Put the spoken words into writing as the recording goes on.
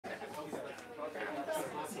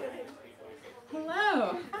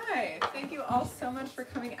Thank you all so much for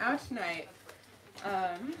coming out tonight.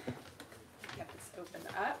 Get this opened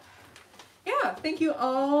up. Yeah, thank you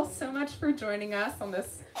all so much for joining us on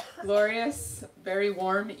this glorious, very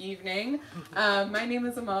warm evening. My name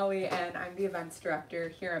is Amali, and I'm the events director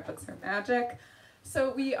here at Books Are Magic.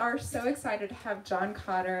 So we are so excited to have John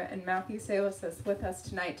Cotter and Matthew Salis with us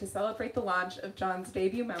tonight to celebrate the launch of John's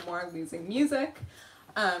debut memoir, Losing Music.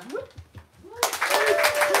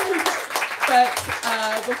 But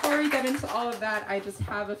before we get into all of that, I just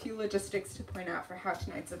have a few logistics to point out for how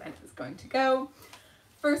tonight's event is going to go.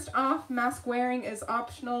 First off, mask wearing is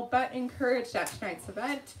optional but encouraged at tonight's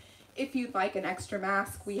event. If you'd like an extra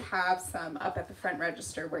mask, we have some up at the front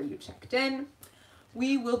register where you checked in.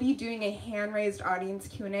 We will be doing a hand-raised audience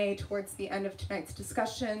Q&A towards the end of tonight's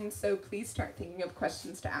discussion, so please start thinking of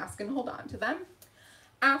questions to ask and hold on to them.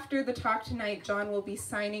 After the talk tonight, John will be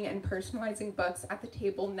signing and personalizing books at the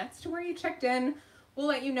table next to where you checked in. We'll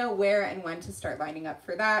let you know where and when to start lining up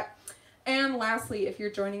for that. And lastly, if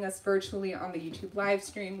you're joining us virtually on the YouTube live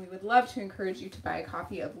stream, we would love to encourage you to buy a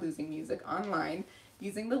copy of Losing Music online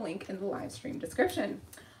using the link in the live stream description.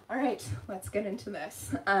 All right, let's get into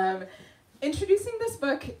this. Introducing this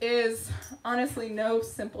book is honestly no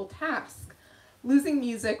simple task. Losing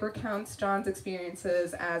Music recounts John's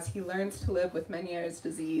experiences as he learns to live with Meniere's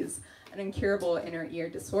disease, an incurable inner ear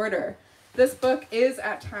disorder. This book is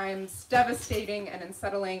at times devastating and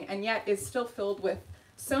unsettling, and yet is still filled with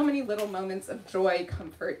so many little moments of joy,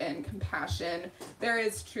 comfort, and compassion. There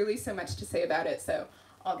is truly so much to say about it, so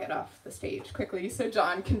I'll get off the stage quickly so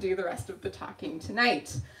John can do the rest of the talking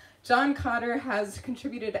tonight. John Cotter has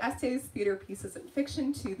contributed essays, theater pieces, and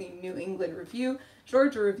fiction to the New England Review,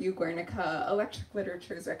 Georgia Review, Guernica, Electric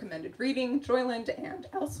Literature's Recommended Reading, Joyland, and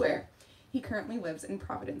elsewhere. He currently lives in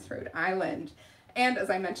Providence, Rhode Island. And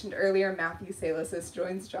as I mentioned earlier, Matthew Salis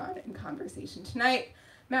joins John in conversation tonight.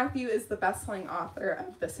 Matthew is the best-selling author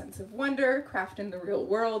of The Sense of Wonder, Craft in the Real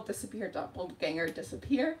World, Disappear, Doppelganger,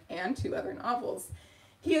 Disappear, and 2 other novels.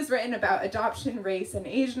 He has written about adoption, race, and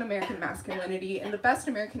Asian American masculinity in the Best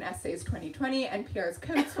American Essays 2020, NPR's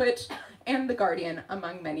Code Switch, and The Guardian,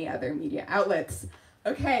 among many other media outlets.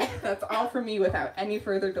 Okay, that's all from me. Without any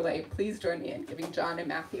further delay, please join me in giving John and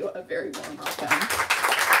Matthew a very warm welcome.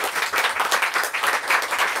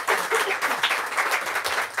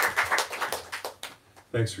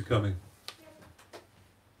 Thanks for coming.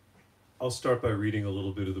 I'll start by reading a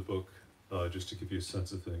little bit of the book, just to give you a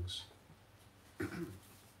sense of things.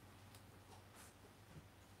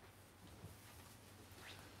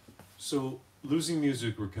 So, Losing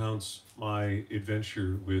Music recounts my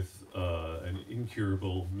adventure with an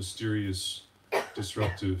incurable, mysterious,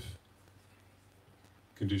 disruptive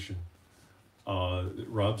condition. It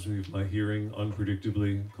robs me of my hearing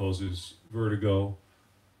unpredictably, causes vertigo,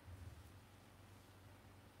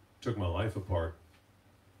 took my life apart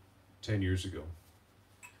 10 years ago.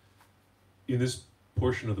 In this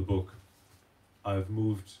portion of the book, I've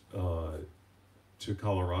moved to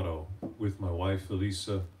Colorado with my wife,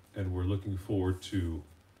 Elisa, and we're looking forward to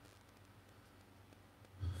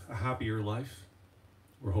a happier life.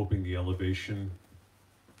 We're hoping the elevation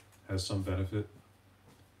has some benefit.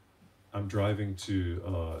 I'm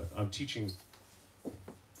teaching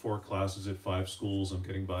 4 classes at 5 schools. I'm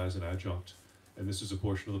getting by as an adjunct. And this is a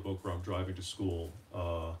portion of the book where I'm driving to school.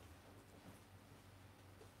 I'm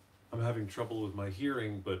having trouble with my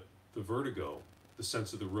hearing, but the vertigo, the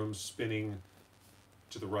sense of the room spinning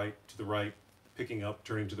to the right, picking up,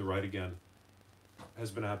 turning to the right again, has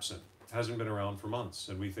been absent. Hasn't been around for months,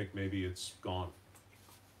 and we think maybe it's gone.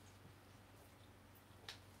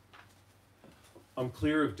 I'm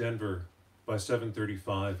clear of Denver by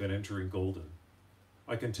 7:35 and entering Golden.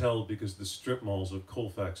 I can tell because the strip malls of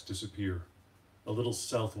Colfax disappear. A little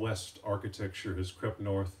southwest architecture has crept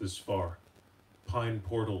north this far. Pine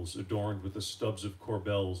portals adorned with the stubs of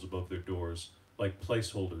corbels above their doors, like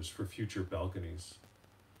placeholders for future balconies.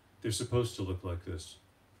 They're supposed to look like this,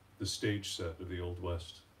 the stage set of the Old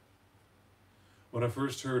West. When I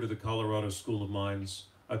first heard of the Colorado School of Mines,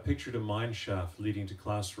 I pictured a mine shaft leading to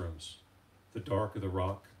classrooms, the dark of the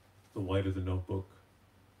rock, the white of the notebook,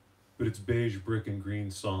 but it's beige brick and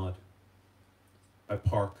green sod. I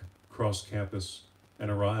park, cross campus,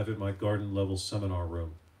 and arrive at my garden-level seminar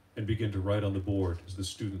room and begin to write on the board as the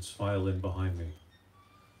students file in behind me.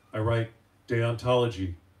 I write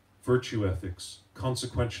deontology, virtue ethics,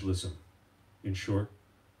 consequentialism. In short,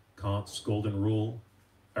 Kant's golden rule,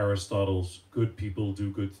 Aristotle's good people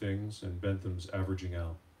do good things, and Bentham's averaging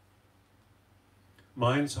out.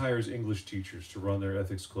 Mines hires English teachers to run their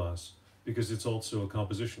ethics class because it's also a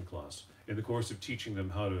composition class. In the course of teaching them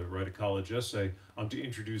how to write a college essay, I'm to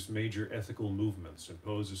introduce major ethical movements and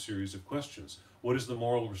pose a series of questions. What is the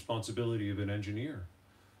moral responsibility of an engineer?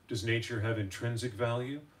 Does nature have intrinsic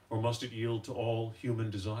value, or must it yield to all human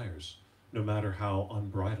desires, no matter how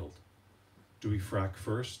unbridled? Do we frack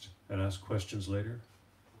first and ask questions later?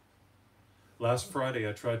 Last Friday,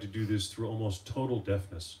 I tried to do this through almost total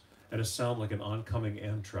deafness and a sound like an oncoming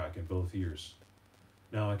Amtrak in both ears.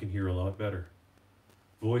 Now I can hear a lot better.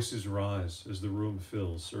 Voices rise as the room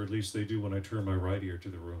fills, or at least they do when I turn my right ear to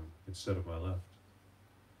the room instead of my left.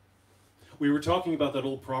 We were talking about that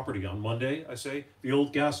old property on Monday, I say, the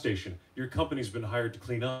old gas station. Your company's been hired to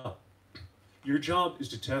clean up. Your job is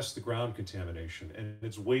to test the ground contamination, and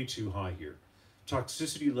it's way too high here.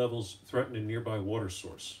 Toxicity levels threaten a nearby water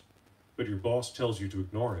source, but your boss tells you to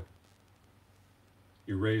ignore it.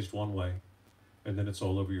 You're raised one way, and then it's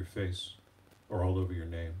all over your face, or all over your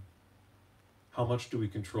name. How much do we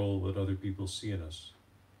control what other people see in us?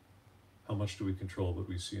 How much do we control what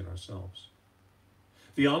we see in ourselves?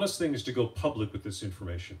 The honest thing is to go public with this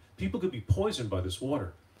information. People could be poisoned by this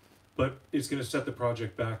water, but it's going to set the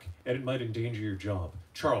project back, and it might endanger your job.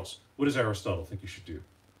 Charles, what does Aristotle think you should do?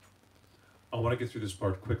 I want to get through this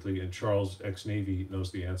part quickly, and Charles, ex-Navy,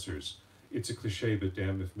 knows the answers. It's a cliche, but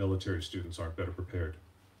damn if military students aren't better prepared.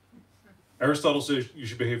 Aristotle says you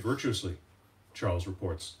should behave virtuously, Charles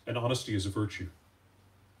reports, and honesty is a virtue.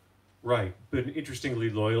 Right, but interestingly,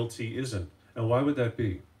 loyalty isn't. And why would that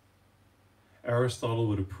be? Aristotle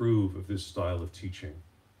would approve of this style of teaching,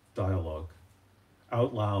 dialogue.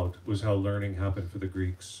 Out loud was how learning happened for the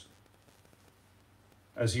Greeks.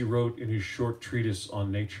 As he wrote in his short treatise on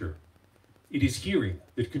nature, it is hearing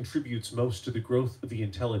that contributes most to the growth of the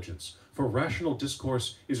intelligence, for rational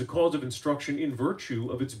discourse is a cause of instruction in virtue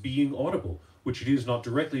of its being audible, which it is not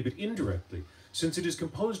directly but indirectly, since it is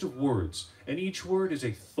composed of words, and each word is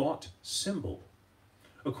a thought symbol.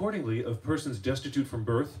 Accordingly, of persons destitute from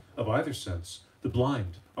birth of either sense, the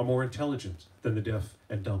blind are more intelligent than the deaf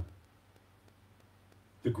and dumb.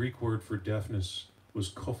 The Greek word for deafness was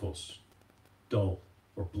kophos, dull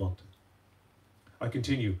or blunt. I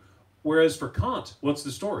continue, whereas for Kant, what's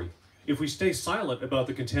the story? If we stay silent about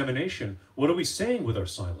the contamination, what are we saying with our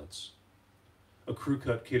silence? A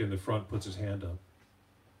crew-cut kid in the front puts his hand up.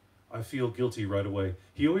 I feel guilty right away.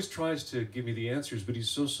 He always tries to give me the answers, but he's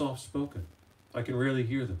so soft-spoken. I can rarely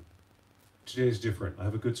hear them. Today's different. I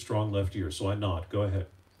have a good, strong left ear, so I nod. Go ahead.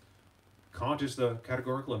 Kant is the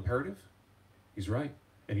categorical imperative? He's right,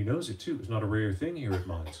 and he knows it too. It's not a rare thing here at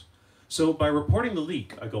Mines. So by reporting the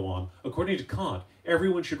leak, I go on, according to Kant,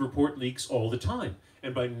 everyone should report leaks all the time.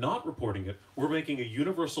 And by not reporting it, we're making a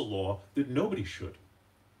universal law that nobody should.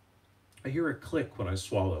 I hear a click when I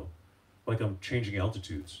swallow, like I'm changing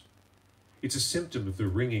altitudes. It's a symptom of the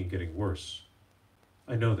ringing getting worse.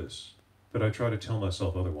 I know this, but I try to tell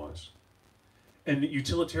myself otherwise. And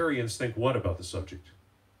utilitarians think what about the subject?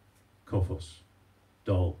 Kophos,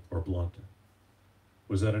 dull or blunt.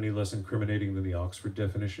 Was that any less incriminating than the Oxford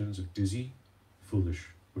definitions of dizzy, foolish,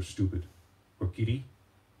 or stupid, or giddy,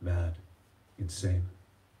 mad, insane?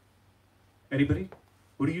 Anybody?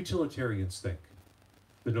 What do utilitarians think?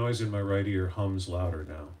 The noise in my right ear hums louder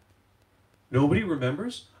now. Nobody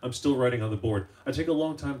remembers? I'm still writing on the board. I take a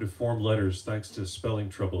long time to form letters thanks to spelling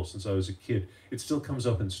trouble since I was a kid. It still comes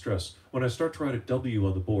up in stress. When I start to write a W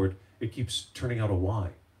on the board, it keeps turning out a Y.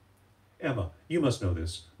 Emma, you must know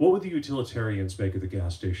this. What would the utilitarians make of the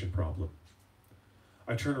gas station problem?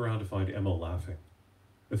 I turn around to find Emma laughing.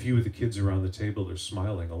 A few of the kids around the table are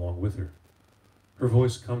smiling along with her. Her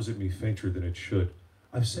voice comes at me fainter than it should.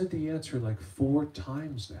 I've said the answer like 4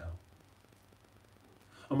 times now.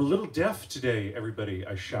 I'm a little deaf today, everybody,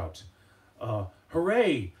 I shout.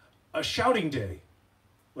 Hooray, a shouting day.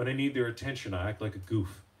 When I need their attention, I act like a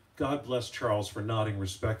goof. God bless Charles for nodding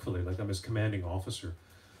respectfully like I'm his commanding officer.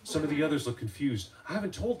 Some of the others look confused. I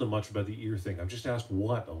haven't told them much about the ear thing. I've just asked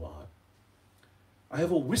what a lot. I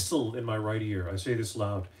have a whistle in my right ear. I say this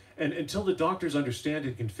loud. And until the doctors understand it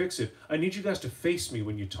and can fix it, I need you guys to face me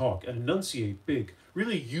when you talk and enunciate big.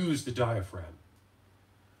 Really use the diaphragm.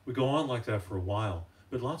 We go on like that for a while,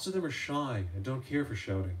 but lots of them are shy and don't care for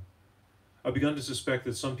shouting. I've begun to suspect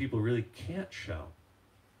that some people really can't shout.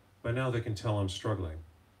 By now they can tell I'm struggling.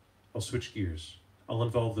 I'll switch gears. I'll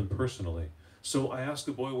involve them personally. So I ask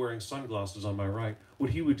the boy wearing sunglasses on my right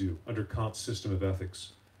what he would do under Kant's system of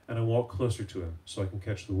ethics, and I walk closer to him so I can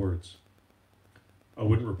catch the words. I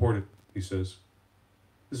wouldn't report it, he says.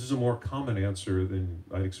 This is a more common answer than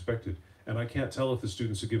I'd expected, and I can't tell if the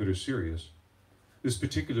students who give it are serious. This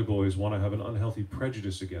particular boy is one I have an unhealthy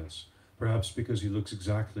prejudice against, perhaps because he looks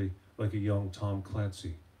exactly like a young Tom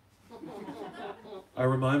Clancy. I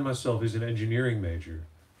remind myself he's an engineering major.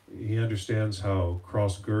 He understands how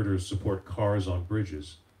cross girders support cars on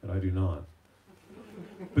bridges, and I do not.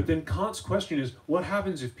 But then Kant's question is, what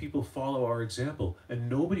happens if people follow our example and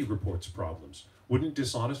nobody reports problems? Wouldn't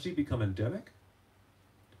dishonesty become endemic?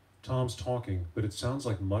 Tom's talking, but it sounds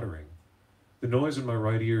like muttering. The noise in my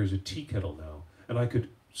right ear is a tea kettle now, and I could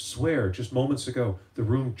swear just moments ago the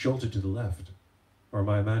room jolted to the left. Or am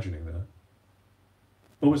I imagining that?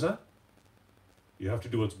 What was that? You have to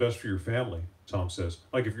do what's best for your family, Tom says.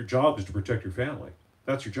 Like if your job is to protect your family,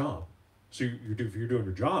 that's your job. So if you're doing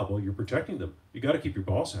your job, well, you're protecting them. You got to keep your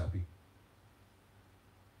boss happy.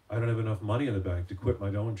 I don't have enough money in the bank to quit my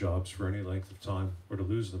own jobs for any length of time or to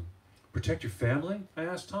lose them. Protect your family? I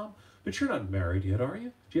asked Tom. But you're not married yet, are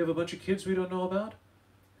you? Do you have a bunch of kids we don't know about?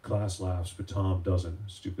 Class laughs, but Tom doesn't.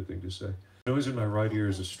 Stupid thing to say. The noise in my right ear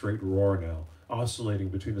is a straight roar now, oscillating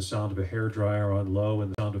between the sound of a hairdryer on low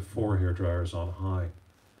and the sound of 4 hairdryers on high.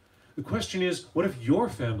 The question is, what if your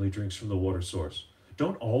family drinks from the water source?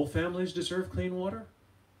 Don't all families deserve clean water?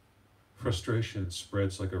 Frustration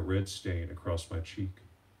spreads like a red stain across my cheek.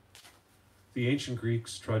 The ancient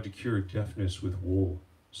Greeks tried to cure deafness with wool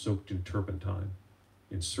soaked in turpentine,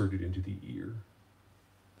 inserted into the ear.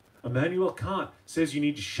 Immanuel Kant says you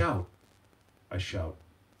need to shout. I shout.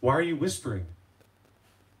 Why are you whispering?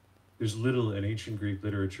 There's little in ancient Greek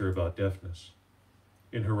literature about deafness.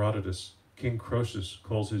 In Herodotus, King Croesus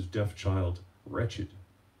calls his deaf child wretched.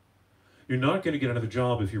 You're not going to get another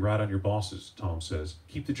job if you rat on your bosses, Tom says.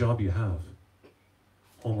 Keep the job you have.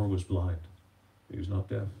 Homer was blind. He was not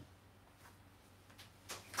deaf.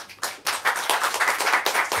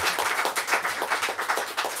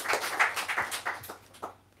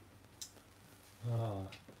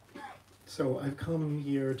 So I've come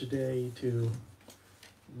here today to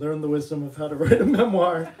learn the wisdom of how to write a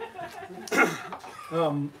memoir.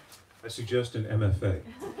 I suggest an MFA.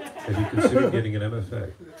 Have you considered getting an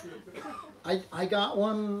MFA? I got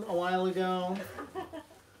one a while ago,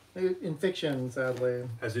 in fiction, sadly.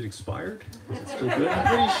 Has it expired? Is it still good? I'm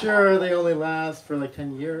pretty sure they only last for like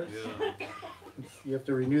 10 years. Yeah. You have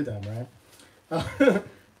to renew them, right?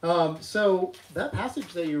 So that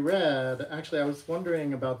passage that you read, actually I was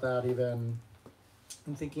wondering about that even.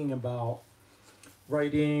 I'm thinking about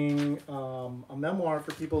writing a memoir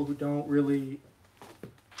for people who don't really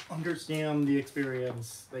understand the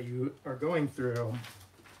experience that you are going through.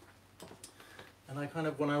 And I kind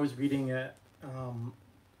of, when I was reading it,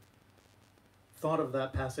 thought of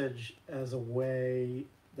that passage as a way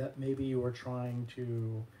that maybe you were trying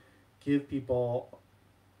to give people,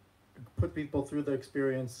 put people through the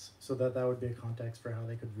experience so that that would be a context for how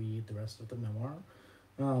they could read the rest of the memoir.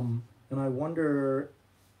 And I wonder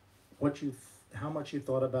how much you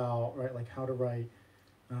thought about, right, like how to write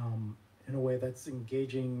in a way that's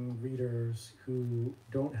engaging readers who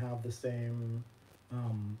don't have the same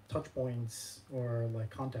touch points or like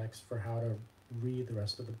context for how to read the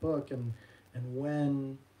rest of the book, and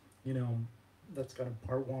when, you know, that's kind of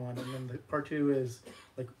part one, and then the part two is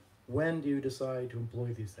like, when do you decide to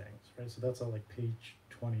employ these things, right? So that's on like page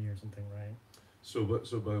 20 or something, right? So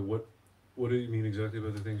by what do you mean exactly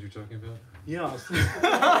about the things you're talking about? Yeah.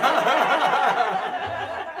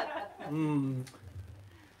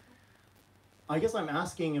 I guess I'm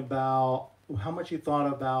asking about how much you thought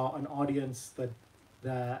about an audience that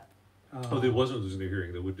they wasn't losing their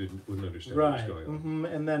hearing, that wouldn't understand right. what was going on. Mm-hmm.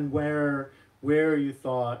 And then where you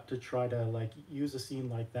thought to try to like use a scene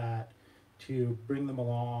like that to bring them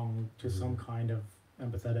along to some kind of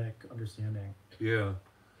empathetic understanding. Yeah.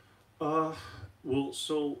 Well,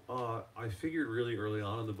 so I figured really early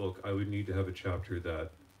on in the book I would need to have a chapter that,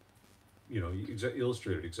 you know,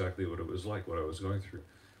 illustrated exactly what it was like, what I was going through.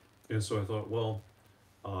 And so I thought, well,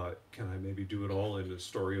 can I maybe do it all in a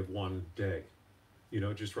story of one day? You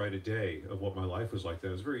know, just write a day of what my life was like.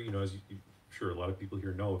 That was very, you know, as sure a lot of people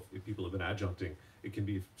here know, if people have been adjuncting, it can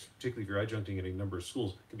be, particularly if you're adjuncting in a number of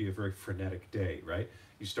schools, it can be a very frenetic day, right?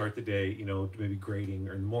 You start the day, you know, maybe grading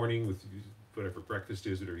or in the morning with whatever breakfast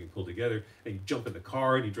is that are being pulled together, and you jump in the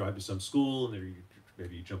car and you drive to some school, and then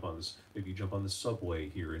maybe you jump on the subway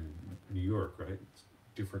here in New York, right? It's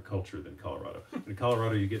a different culture than Colorado. In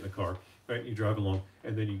Colorado, you get in a car, right? You drive along,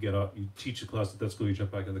 and then you get up, you teach a class at that school, you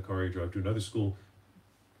jump back in the car, you drive to another school,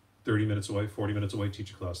 30 minutes away, 40 minutes away,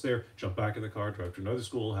 teach a class there, jump back in the car, drive to another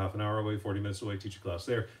school, half an hour away, 40 minutes away, teach a class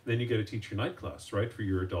there. Then you get to teach your night class, right, for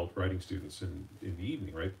your adult writing students in the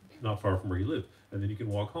evening, right, not far from where you live. And then you can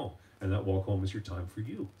walk home. And that walk home is your time for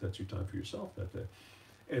you. That's your time for yourself that day.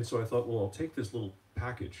 And so I thought, well, I'll take this little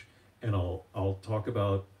package and I'll talk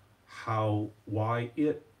about why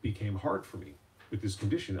it became hard for me with this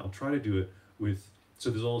condition. I'll try to do it with So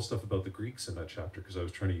there's all this stuff about the Greeks in that chapter, because I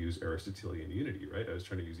was trying to use Aristotelian unity, right? I was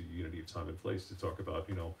trying to use the unity of time and place to talk about,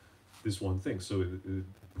 this one thing. So in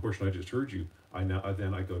the portion I just heard you, I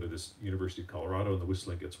go to this University of Colorado, and the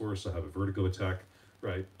whistling gets worse. I have a vertigo attack,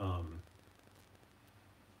 right? I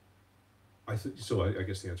guess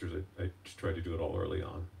the answer is I just tried to do it all early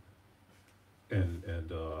on, and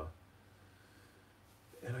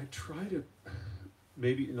I try to,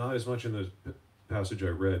 maybe not as much in the passage I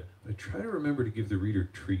read, but I try to remember to give the reader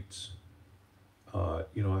treats. I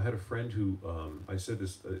had a friend who, I said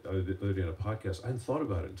this the other day on a podcast. I hadn't thought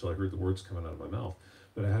about it until I heard the words coming out of my mouth,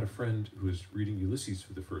 but I had a friend who was reading Ulysses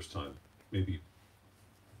for the first time, maybe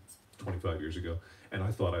 25 years ago, and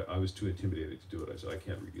I thought I was too intimidated to do it. I said, I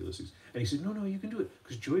can't read Ulysses. And he said, no, you can do it,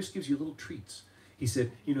 because Joyce gives you little treats. He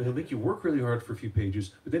said, he'll make you work really hard for a few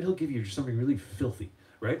pages, but then he'll give you something really filthy,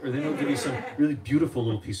 right? Or then he'll give you some really beautiful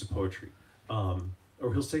little piece of poetry. Or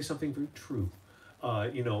he'll say something very true,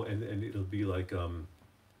 and it'll be like, I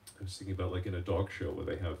was thinking about like in a dog show where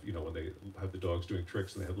they have, when they have the dogs doing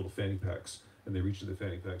tricks and they have little fanny packs, and they reach into the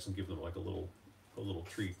fanny packs and give them like a little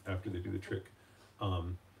treat after they do the trick. I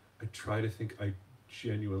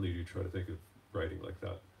genuinely do try to think of writing like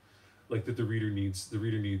that. Like that the reader needs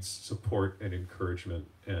support and encouragement,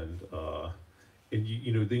 and they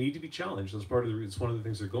need to be challenged. That's part of it's one of the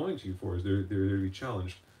things they're going to you for, is they're there to be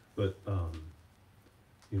challenged. But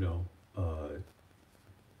you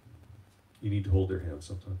need to hold their hand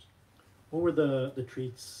sometimes. What were the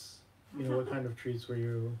treats? What kind of treats were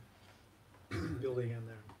you building in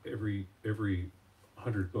there? Every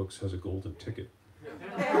 100 books has a golden ticket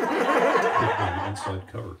on the inside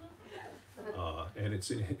cover, and it's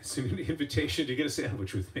an invitation to get a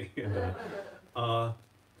sandwich with me. And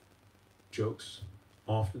jokes,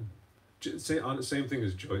 often. Same thing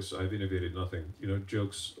as Joyce. I've innovated nothing.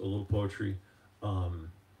 Jokes, a little poetry.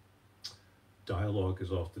 Dialogue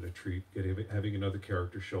is often a treat. Having another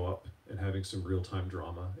character show up and having some real-time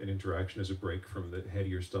drama and interaction is a break from the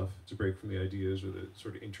headier stuff. It's a break from the ideas or the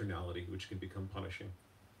sort of internality, which can become punishing.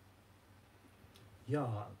 Yeah,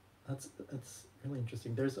 that's really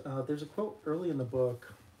interesting. There's a quote early in the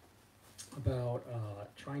book about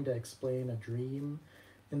trying to explain a dream.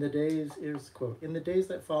 Here's the quote: "In the days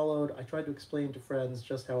that followed, I tried to explain to friends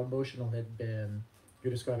just how emotional it had been."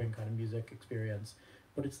 You're describing kind of music experience,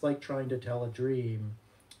 but it's like trying to tell a dream.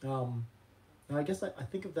 Now I guess I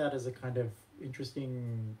think of that as a kind of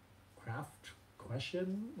interesting craft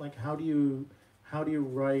question. Like, how do you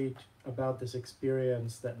write about this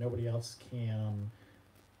experience that nobody else can,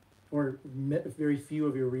 or very few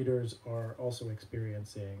of your readers are also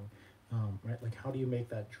experiencing, right? Like, how do you make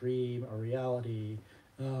that dream a reality?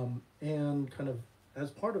 And kind of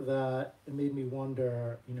as part of that, it made me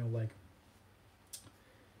wonder, like,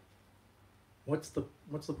 what's the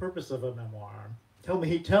purpose of a memoir? Tell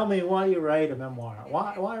me why you write a memoir.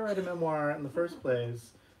 Why write a memoir in the first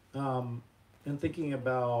place? And thinking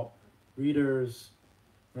about readers,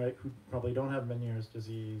 right, who probably don't have Meniere's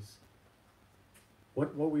disease.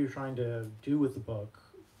 What were you trying to do with the book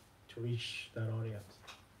to reach that audience?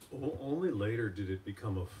 Well, only later did it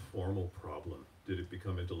become a formal problem. Did it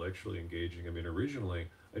become intellectually engaging? I mean, originally,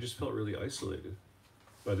 I just felt really isolated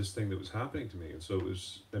by this thing that was happening to me, and so it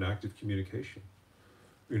was an act of communication.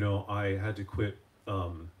 I had to quit. I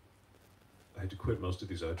had to quit most of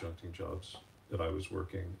these adjuncting jobs that I was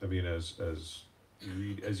working. I mean, as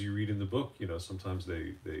you read in the book, sometimes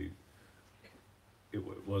it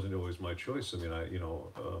wasn't always my choice. I mean, I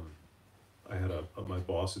had my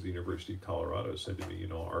boss at the University of Colorado said to me,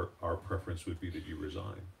 our preference would be that you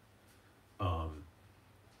resign. I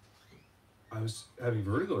was having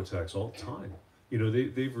vertigo attacks all the time.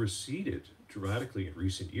 They've receded dramatically in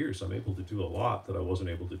recent years. I'm able to do a lot that I wasn't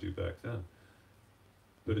able to do back then.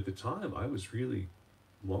 But at the time, I was really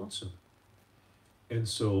lonesome. And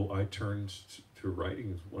so I turned to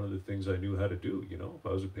writing as one of the things I knew how to do. If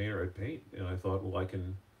I was a painter, I'd paint. And I thought, well, I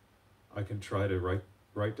can try to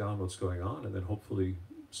write down what's going on, and then hopefully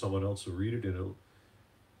someone else will read it, and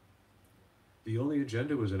the only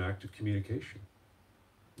agenda was an act of communication.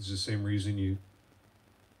 It's the same reason you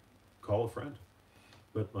call a friend.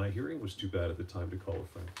 But my hearing was too bad at the time to call a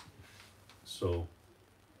friend. So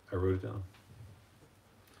I wrote it down.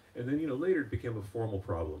 And then, later it became a formal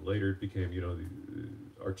problem. Later it became, the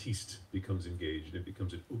artiste becomes engaged. It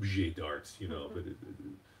becomes an objet d'art, but it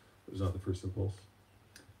was not the first impulse.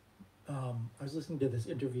 I was listening to this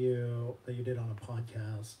interview that you did on a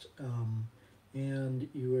podcast, and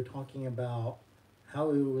you were talking about how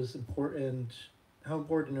important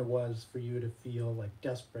it was for you to feel like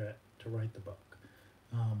desperate to write the book.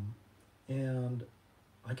 And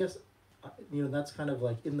I guess that's kind of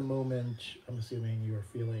like in the moment. I'm assuming you were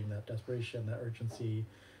feeling that desperation, that urgency.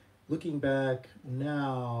 Looking back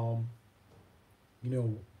now,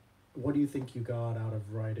 what do you think you got out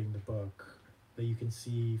of writing the book that you can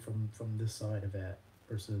see from this side of it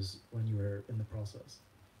versus when you were in the process?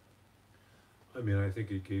 I mean, I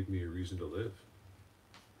think it gave me a reason to live.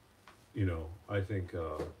 I think,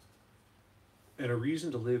 and a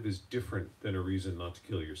reason to live is different than a reason not to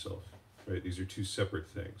kill yourself, right? These are two separate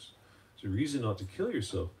things. So a reason not to kill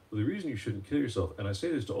yourself, well, the reason you shouldn't kill yourself, and I say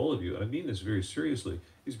this to all of you, and I mean this very seriously,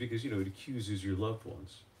 is because, it accuses your loved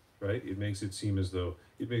ones, right? It makes it seem as though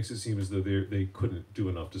they couldn't do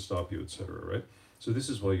enough to stop you, etc., right? So this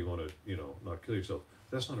is why you want to, not kill yourself.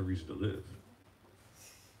 That's not a reason to live.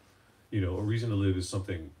 A reason to live is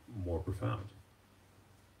something more profound.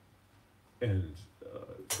 And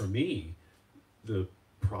for me, the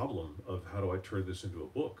problem of how do I turn this into a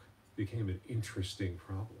book became an interesting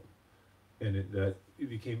problem. And it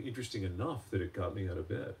became interesting enough that it got me out of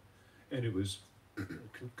bed. And it was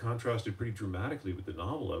contrasted pretty dramatically with the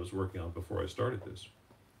novel I was working on before I started this.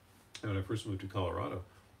 And when I first moved to Colorado,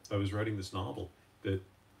 I was writing this novel that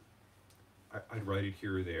I'd write it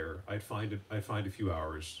here or there. I'd find a few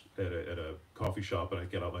hours at a coffee shop, and I'd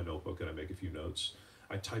get out my notebook and I'd make a few notes.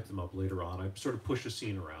 I'd type them up later on. I'd sort of push a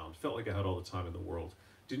scene around. Felt like I had all the time in the world.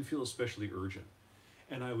 Didn't feel especially urgent.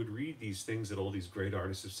 And I would read these things that all these great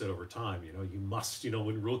artists have said over time. You must,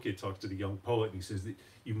 when Rilke talks to the young poet, and he says that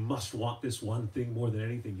you must want this one thing more than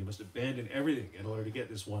anything. You must abandon everything in order to get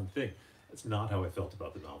this one thing. That's not how I felt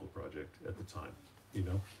about the novel project at the time.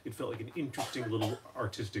 It felt like an interesting little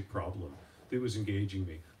artistic problem that was engaging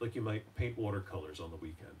me, like you might paint watercolors on the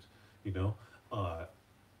weekend.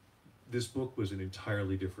 This book was an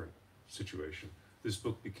entirely different situation. This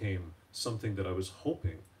book became something that I was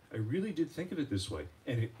hoping. I really did think of it this way,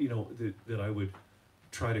 and that I would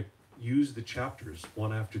try to use the chapters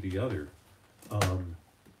one after the other.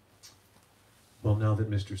 Well, now that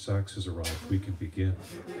Mr. Sachs has arrived, we can begin.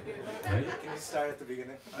 Right? Can we start at the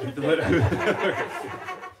beginning?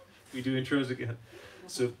 We do intros again.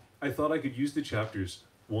 So I thought I could use the chapters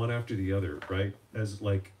one after the other, right? As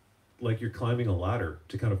like you're climbing a ladder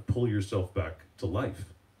to kind of pull yourself back to life.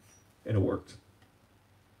 And it worked.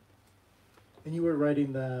 And you were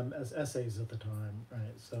writing them as essays at the time,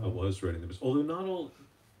 right? So I was writing them, although not all,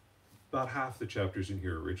 about half the chapters in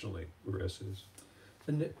here originally were essays.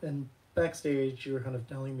 And backstage, you were kind of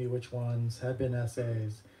telling me which ones had been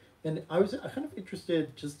essays. And I was kind of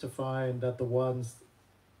interested just to find that the ones,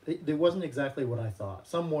 they wasn't exactly what I thought.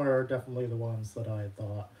 Some were definitely the ones that I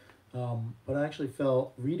thought. But I actually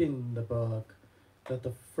felt, reading the book, that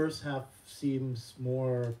the first half seems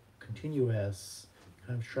more continuous,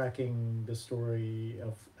 kind of tracking the story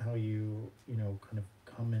of how you kind of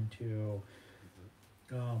come into,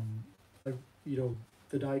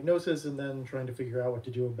 the diagnosis, and then trying to figure out what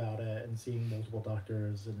to do about it, and seeing multiple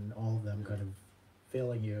doctors and all of them kind of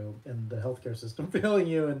failing you, and the healthcare system failing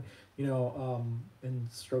you, and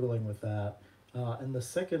and struggling with that. And the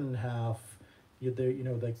second half,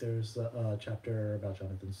 there's a chapter about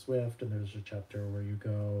Jonathan Swift, and there's a chapter where you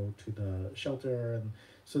go to the shelter, and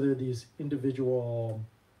so there are these individual.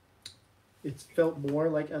 It's felt more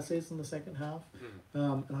like essays in the second half,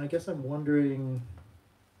 and I guess I'm wondering,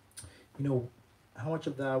 how much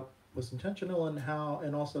of that was intentional,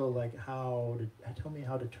 and also like tell me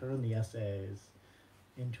how to turn the essays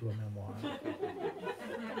into a memoir.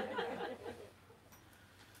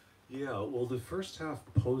 Yeah, well, the first half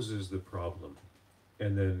poses the problem,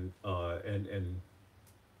 and then and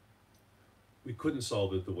we couldn't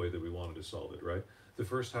solve it the way that we wanted to solve it, right? The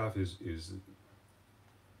first half is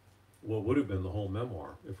what would have been the whole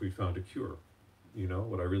memoir if we found a cure.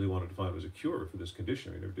 What I really wanted to find was a cure for this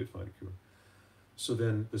condition. We never did find a cure. So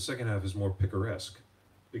then the second half is more picaresque,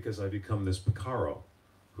 because I become this Picaro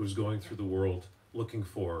who's going through the world looking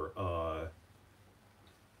for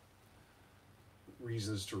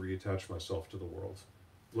reasons to reattach myself to the world,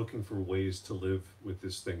 looking for ways to live with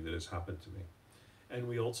this thing that has happened to me. And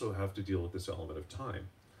we also have to deal with this element of time,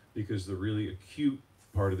 because the really acute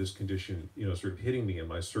part of this condition, sort of hitting me in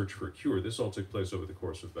my search for a cure, this all took place over the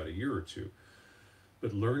course of about a year or two.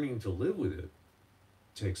 But learning to live with it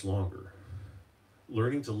takes longer.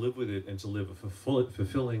 Learning to live with it and to live a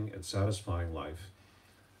fulfilling and satisfying life,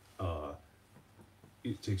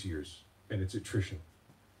 it takes years, and it's attrition.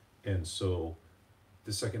 And so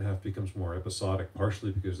the second half becomes more episodic,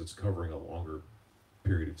 partially because it's covering a longer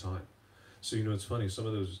period of time. So, it's funny, some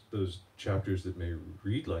of those chapters that may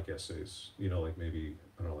read like essays, like maybe,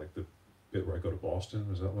 I don't know, like the bit where I go to Boston,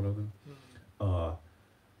 was that one of them?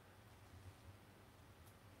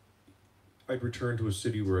 I'd return to a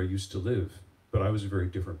city where I used to live, but I was a very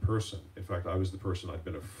different person. In fact, I was the person I'd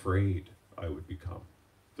been afraid I would become,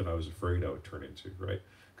 that I was afraid I would turn into, right?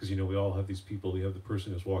 Because, you know, we all have these people. We have the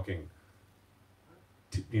person who's walking,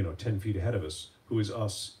 10 feet ahead of us, who is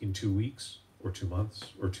us in 2 weeks or 2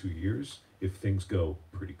 months or 2 years, if things go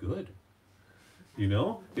pretty good. You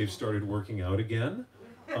know, they've started working out again.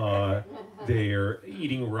 They're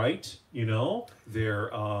eating right. You know, they're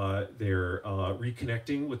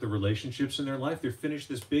reconnecting with the relationships in their life. They've finished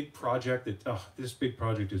this big project this big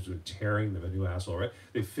project has been tearing them a new asshole. Right?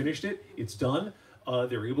 They've finished it. It's done.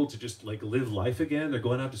 They're able to just like live life again. They're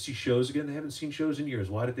going out to see shows again. They haven't seen shows in years.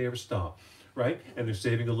 Why did they ever stop? Right? And they're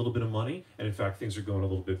saving a little bit of money. And in fact, things are going a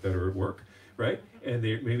little bit better at work. Right? And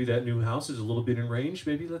maybe that new house is a little bit in range.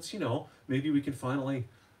 Maybe maybe we can finally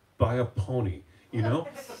buy a pony. You know,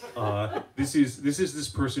 this is this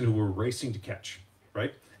person who we're racing to catch,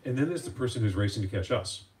 right? And then there's the person who's racing to catch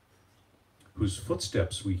us, whose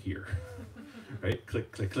footsteps we hear, right?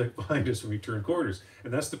 Click, click, click behind us when we turn corners.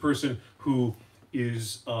 And that's the person who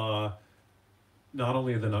is not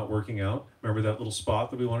only are they not working out. Remember that little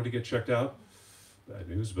spot that we wanted to get checked out? Bad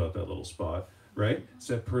news about that little spot, right? It's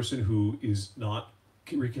that person who is not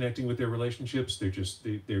reconnecting with their relationships. They're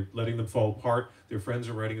letting them fall apart. Their friends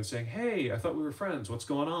are writing and saying, "Hey, I thought we were friends. What's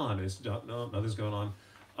going on?" It's no, nothing's going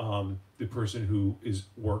on. The person who is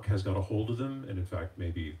work has got a hold of them, and in fact,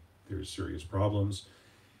 maybe there's serious problems.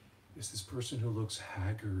 Is this person who looks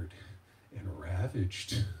haggard and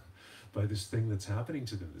ravaged by this thing that's happening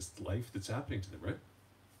to them, this life that's happening to them, right?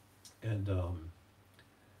 And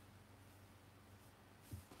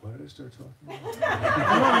why did I start talking about?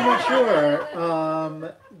 I'm not sure.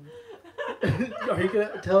 Are you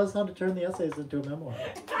going to tell us how to turn the essays into a memoir?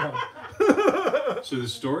 No. So the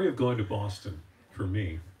story of going to Boston, for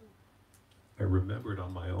me, I remembered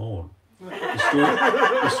on my own.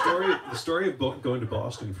 The story of going to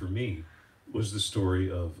Boston for me was the story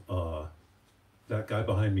of that guy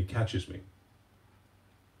behind me catches me.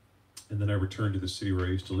 And then I return to the city where I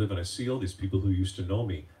used to live, and I see all these people who used to know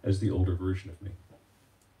me as the older version of me.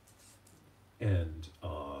 And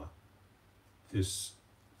this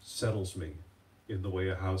settles me in the way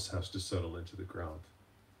a house has to settle into the ground.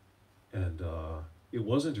 And it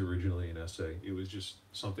wasn't originally an essay. It was just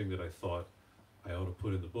something that I thought I ought to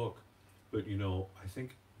put in the book. But, I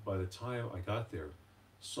think by the time I got there,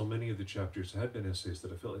 so many of the chapters had been essays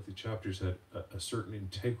that I felt like the chapters had a certain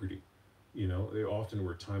integrity. They often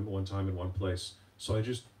were one time in one place. So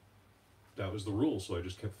that was the rule. So I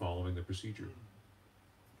just kept following the procedure.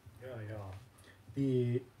 Yeah.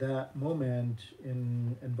 That moment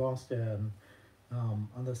in Boston,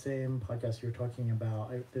 on the same podcast you're talking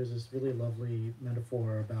about, there's this really lovely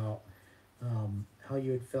metaphor about how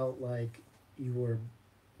you had felt like the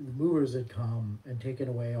movers had come and taken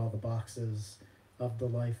away all the boxes of the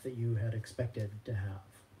life that you had expected to have.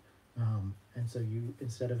 And so you,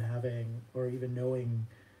 instead of having or even knowing,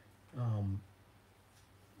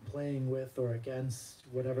 playing with or against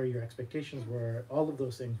whatever your expectations were, all of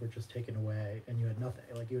those things were just taken away, and you had nothing.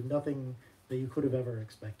 Like, you had nothing that you could have ever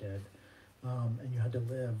expected, and you had to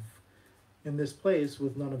live in this place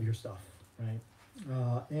with none of your stuff, right?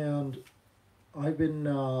 And I've been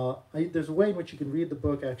there's a way in which you can read the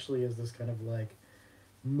book actually as this kind of like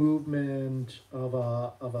movement of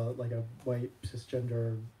a like a white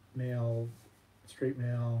cisgender male, straight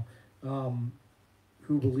male,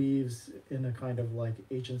 who believes in a kind of like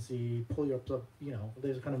agency, pull you up,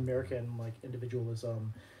 there's a kind of American like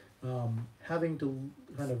individualism, having to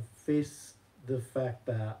kind of face the fact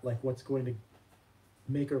that like what's going to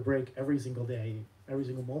make or break every single day, every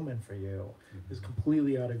single moment for you is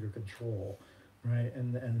completely out of your control, right?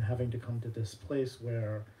 And having to come to this place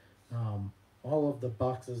where all of the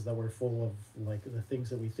boxes that were full of like the things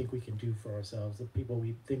that we think we can do for ourselves, the people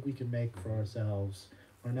we think we can make for ourselves,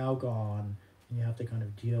 are now gone. And you have to kind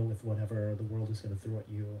of deal with whatever the world is going to throw at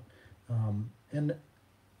you. And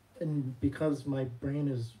because my brain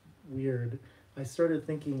is weird, I started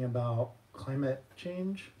thinking about climate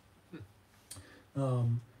change,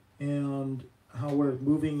 and how we're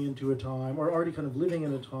moving into a time, or already kind of living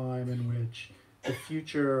in a time in which the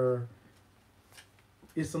future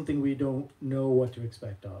is something we don't know what to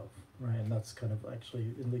expect of, right? And that's kind of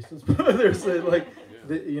actually, at least there's like,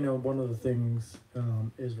 one of the things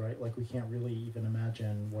is, right, like we can't really even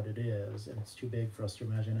imagine what it is, and it's too big for us to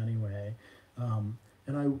imagine anyway.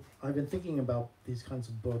 And I've been thinking about these kinds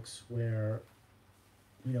of books where,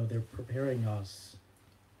 they're preparing us,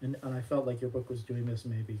 and I felt like your book was doing this,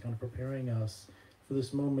 maybe kind of preparing us for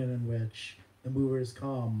this moment in which the movers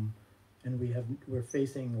come, and we're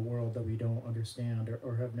facing a world that we don't understand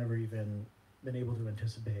or have never even been able to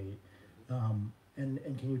anticipate. And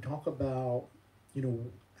can you talk about, you know,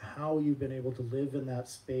 how you've been able to live in that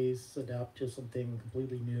space, adapt to something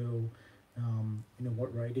completely new, you know,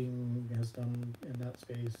 what writing has done in that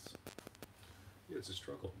space? Yeah, it's a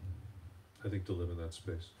struggle, I think, to live in that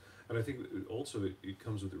space. And I think also it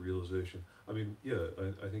comes with the realization. I mean, yeah,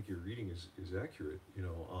 I think your reading is accurate, you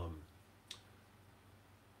know.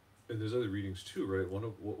 And there's other readings too, right?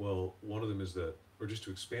 One of them is that, or just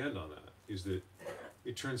to expand on that, is that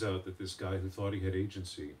it turns out that this guy who thought he had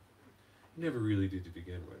agency never really did to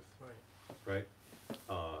begin with, right?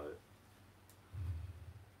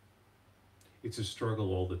 It's a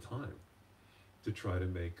struggle all the time to try to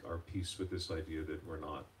make our peace with this idea that we're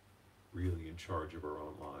not really in charge of our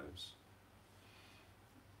own lives,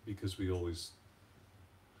 because we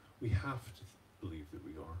have to believe that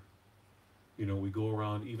we are. You know, we go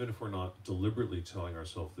around, even if we're not deliberately telling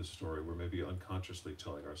ourselves this story, we're maybe unconsciously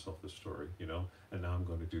telling ourselves this story, you know, and now I'm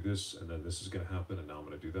going to do this, and then this is going to happen, and now I'm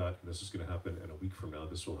going to do that, and this is going to happen, and a week from now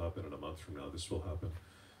this will happen, and a month from now this will happen,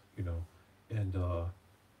 you know, and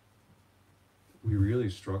we really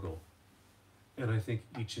struggle. And I think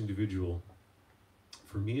each individual,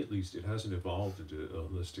 for me at least, it hasn't evolved into a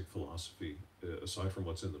holistic philosophy, aside from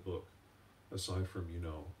what's in the book, aside from, you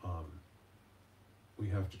know, we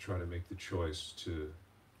have to try to make the choice to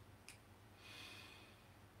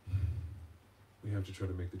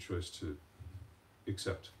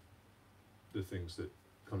accept the things that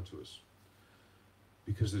come to us,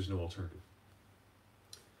 because there's no alternative.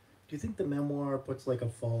 Do you think the memoir puts like a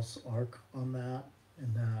false arc on that?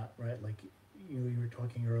 In that, right? Like you were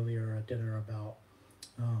talking earlier at dinner about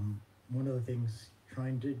one of the things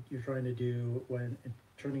you're trying to do when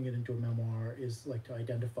turning it into a memoir is like to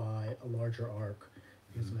identify a larger arc,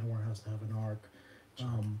 because the memoir has to have an arc.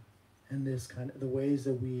 And this kind of the ways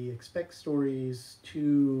that we expect stories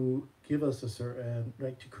to give us a certain,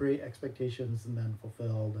 right, to create expectations and then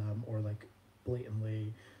fulfill them, or like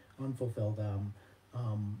blatantly unfulfill them.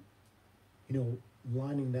 You know,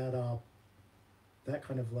 lining that up, that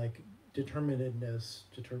kind of like determinedness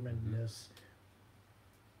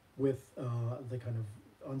with the kind of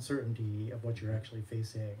uncertainty of what you're actually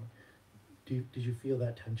facing. Did you feel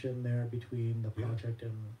that tension there between the project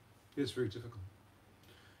and? Yeah, it's very difficult.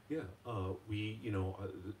 Yeah, you know,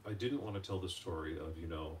 I didn't want to tell the story of, you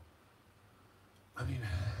know, I mean,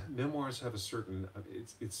 memoirs have a certain,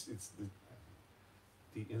 it's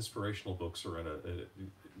the inspirational books are in a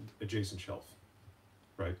adjacent shelf,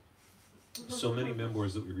 right? So many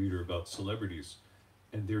memoirs that we read are about celebrities,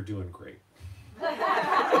 and they're doing great.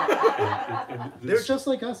 and they're just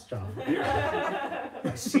like us, John.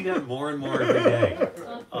 I see that more and more every day.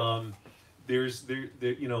 There's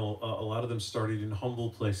you know, a lot of them started in humble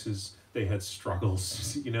places. They had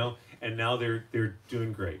struggles, you know, and now they're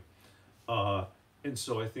doing great. And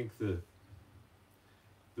so I think the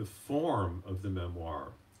form of the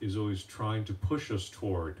memoir is always trying to push us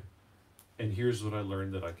toward, and here's what I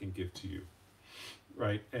learned that I can give to you,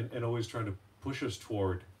 right? And always trying to push us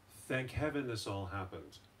toward, thank heaven this all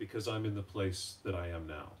happened, because I'm in the place that I am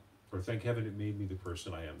now. Or thank heaven it made me the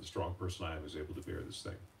person I am, the strong person I am, is able to bear this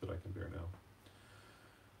thing that I can bear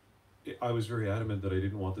now. I was very adamant that I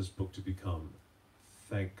didn't want this book to become,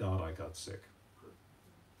 thank God I got sick,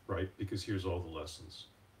 right? Because here's all the lessons.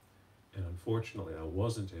 And unfortunately, I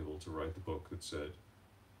wasn't able to write the book that said,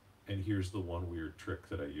 and here's the one weird trick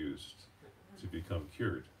that I used to become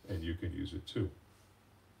cured, and you can use it too.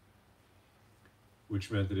 Which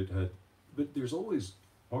meant that it had, but there's always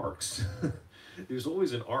arcs. There's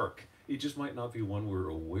always an arc. It just might not be one we're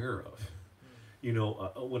aware of. You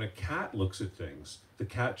know, when a cat looks at things, the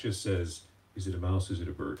cat just says, is it a mouse, is it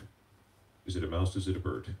a bird? Is it a mouse, is it a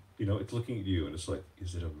bird? You know, it's looking at you and it's like,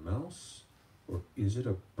 is it a mouse or is it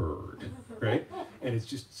a bird, right? And it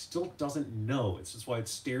just still doesn't know. It's just why it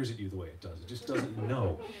stares at you the way it does. It just doesn't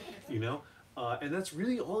know, you know? And that's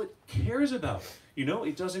really all it cares about. You know,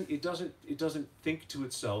 it doesn't think to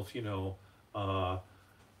itself, you know,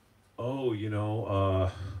 oh, you know,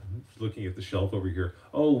 looking at the shelf over here.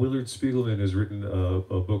 Oh, Willard Spiegelman has written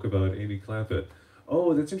a book about Amy Clampett.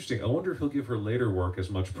 Oh, that's interesting. I wonder if he'll give her later work as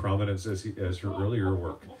much prominence as her earlier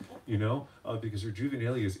work, you know, because her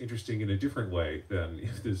juvenilia is interesting in a different way than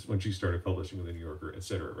this when she started publishing with the New Yorker,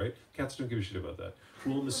 etc. Right? Cats don't give a shit about that.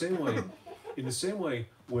 Well, in the same way,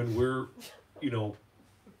 when we're, you know,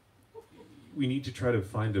 we need to try to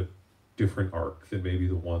find a different arc than maybe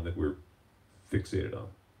the one that we're fixated on,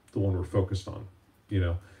 the one we're focused on, you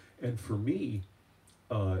know. And for me,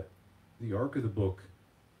 the arc of the book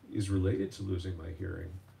is related to losing my hearing,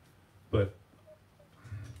 but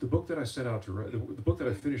the book that I set out to write, the book that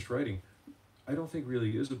I finished writing, I don't think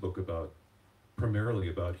really is a book about primarily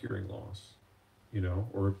about hearing loss, you know,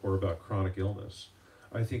 or about chronic illness.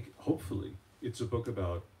 I think hopefully it's a book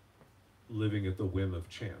about living at the whim of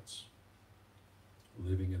chance,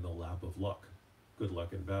 living in the lap of luck, good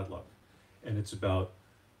luck and bad luck. And it's about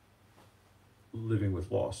living with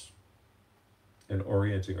loss and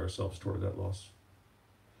orienting ourselves toward that loss,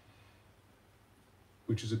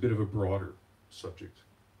 which is a bit of a broader subject.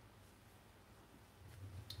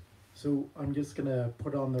 So I'm just gonna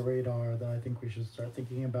put on the radar that I think we should start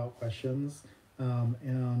thinking about questions,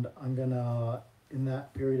 and I'm gonna, in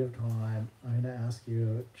that period of time, I'm gonna ask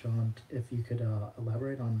you, John, if you could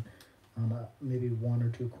elaborate on maybe one or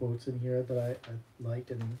two quotes in here that I liked.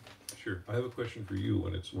 And Sure. I have a question for you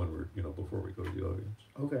when we're, you know, before we go to the audience.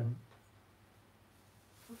 okay.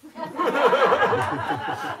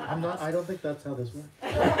 I don't think that's how this works.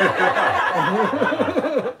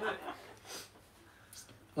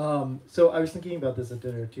 So I was thinking about this at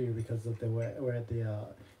dinner too, because of the way we're at the,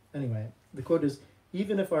 anyway, the quote is,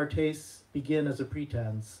 "Even if our tastes begin as a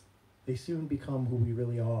pretense, they soon become who we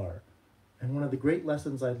really are. And one of the great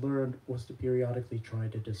lessons I learned was to periodically try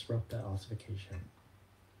to disrupt that ossification."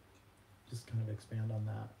 Just kind of expand on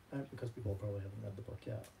that, because people probably haven't read the book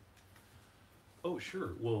yet. Oh,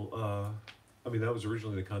 sure. Well, I mean, that was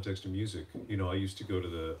originally the context of music. You know, I used to go to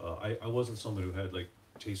the, I wasn't someone who had like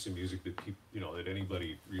taste in music that people, you know, that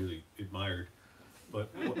anybody really admired. But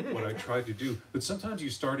what I tried to do, but sometimes you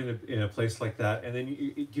start in a place like that, and then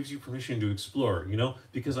it gives you permission to explore, you know,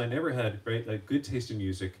 because I never had, right, like good taste in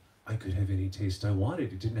music. I could have any taste I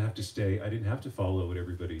wanted. It didn't have to stay. I didn't have to follow what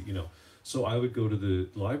everybody, you know. So I would go to the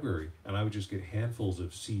library and I would just get handfuls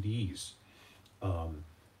of CDs.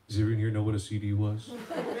 Does everyone here know what a CD was?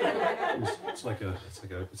 It's like a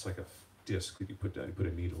disc that you put down. You put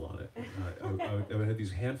a needle on it. I would have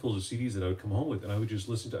these handfuls of CDs that I would come home with, and I would just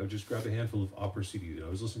listen to. I would just grab a handful of opera CDs. And I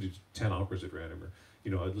was listening to 10 operas at random, or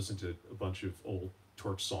you know, I'd listen to a bunch of old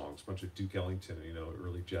Torch songs, a bunch of Duke Ellington, you know,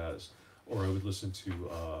 early jazz, or I would listen to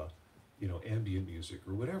you know, ambient music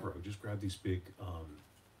or whatever. I would just grab these big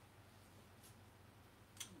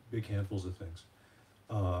handfuls of things.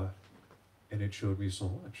 And it showed me so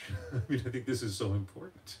much. I mean, I think this is so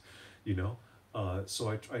important, you know? So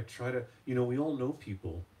I try to, you know, we all know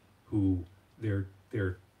people who their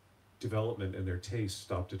development and their taste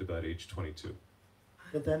stopped at about age 22.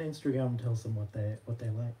 But then Instagram tells them what they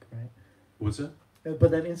like, right? What's that?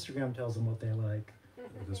 But then Instagram tells them what they like.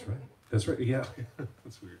 That's right. That's right. Yeah.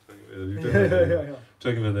 That's what you're talking about. You're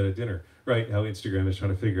talking about that at dinner, right? How Instagram is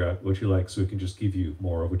trying to figure out what you like so it can just give you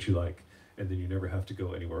more of what you like. And then you never have to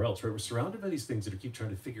go anywhere else, right? We're surrounded by these things that are keep trying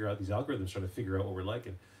to figure out, these algorithms trying to figure out what we're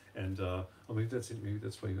liking. And maybe that's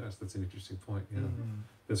why you asked. That's an interesting point. Yeah,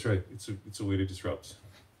 That's right. It's a way to disrupt.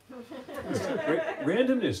 Right?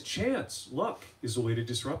 Randomness, chance, luck is a way to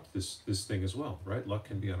disrupt this thing as well, right? Luck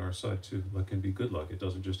can be on our side too. Luck can be good luck. It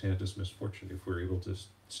doesn't just hand us misfortune if we're able to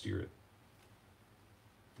steer it.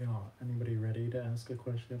 Yeah. Anybody ready to ask a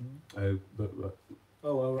question? Oh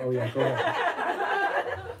yeah. Go ahead.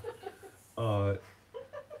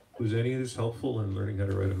 Was any of this helpful in learning how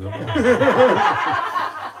to write a memo?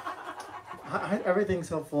 Everything's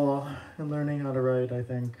helpful in learning how to write, I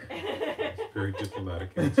think. It's very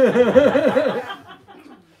diplomatic. It's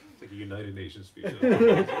like a United Nations speech.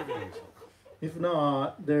 If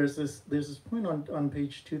not, there's this point on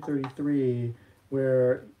page 233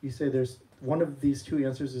 where you say there's one of these two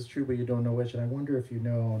answers is true, but you don't know which, and I wonder if you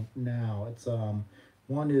know now. It's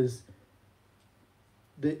one is.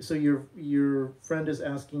 So your friend is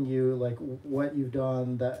asking you like what you've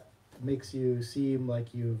done that makes you seem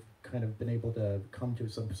like you've kind of been able to come to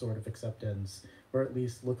some sort of acceptance, or at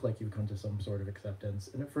least look like you've come to some sort of acceptance.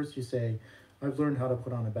 And at first you say, "I've learned how to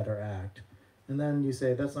put on a better act," and then you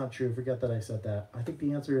say, "That's not true. Forget that I said that." I think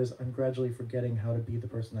the answer is, "I'm gradually forgetting how to be the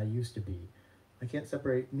person I used to be. I can't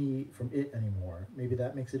separate me from it anymore." Maybe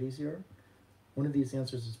that makes it easier. One of these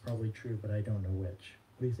answers is probably true, but I don't know which.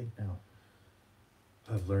 What do you think now?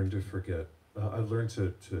 I've learned to forget. I've learned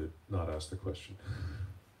to not ask the question.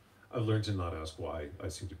 I've learned to not ask why I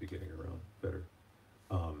seem to be getting around better.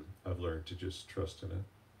 I've learned to just trust in it.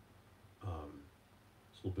 It's a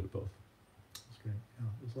little bit of both. That's great. Yeah,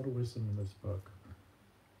 there's a lot of wisdom in this book.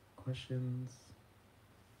 Questions?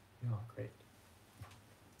 Yeah, great.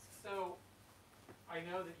 So, I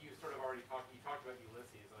know that you sort of already talked about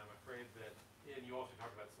Ulysses, and I'm afraid that, and you also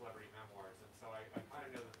talked about celebrity memoirs, and so I kind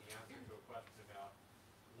of know that the answer to a question about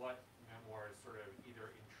what memoirs sort of either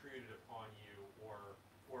intruded upon you or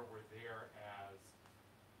were there as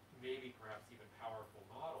maybe perhaps even powerful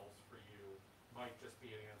models for you might just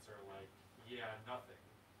be an answer like, yeah, nothing,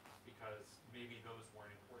 because maybe those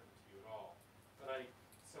weren't important to you at all. But I'm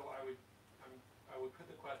I would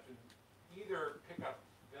put the question, either pick up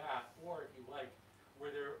that, or if you like,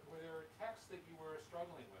 were there texts that you were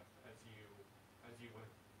struggling with as you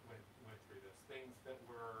went through this, things that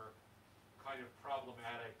were kind of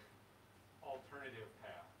problematic alternative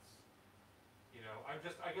paths? You know, I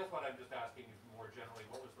guess what I'm just asking is more generally,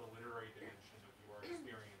 what was the literary dimension of your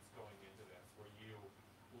experience going into this? Were you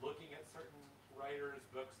looking at certain writers,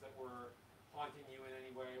 books that were haunting you in any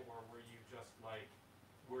way, or were you just like,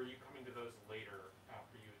 were you coming to those later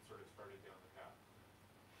after you had sort of started down the path?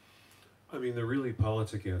 I mean, the really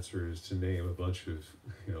politic answer is to name a bunch of,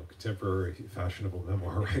 contemporary fashionable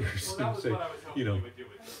memoir writers Well, that and was say, what I was hoping you would do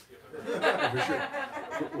with this. for sure.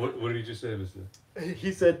 What did he just say, Mr.?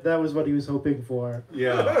 He said that was what he was hoping for.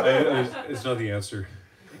 Yeah, it's not the answer.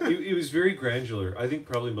 It was very granular. I think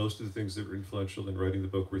probably most of the things that were influential in writing the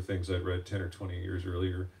book were things I'd read 10 or 20 years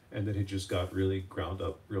earlier and that had just got really ground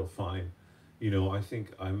up real fine. I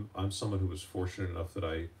think I'm someone who was fortunate enough that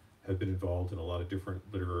I have been involved in a lot of different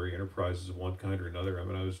literary enterprises of one kind or another. I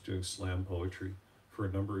mean, I was doing slam poetry for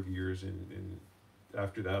a number of years, and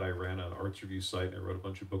after that I ran an arts review site and I wrote a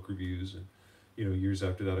bunch of book reviews, and years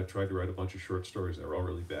after that I tried to write a bunch of short stories and they were all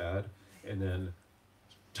really bad, and then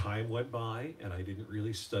time went by and I didn't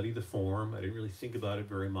really study the form, I didn't really think about it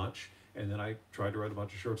very much, and then I tried to write a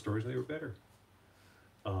bunch of short stories and they were better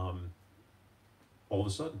all of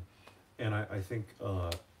a sudden. And I think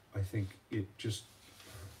it just,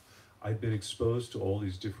 I've been exposed to all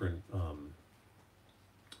these different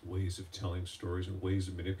ways of telling stories and ways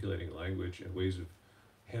of manipulating language and ways of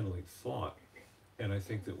handling thought. And I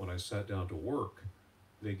think that when I sat down to work,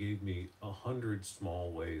 they gave me 100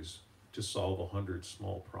 small ways to solve 100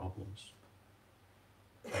 small problems.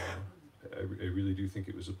 I really do think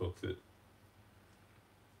it was a book that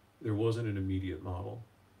there wasn't an immediate model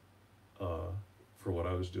for what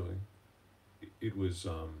I was doing. It was,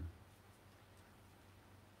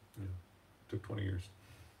 took 20 years.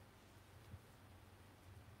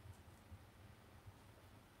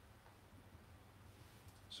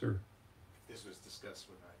 Sir. This was discussed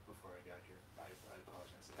before I got here. I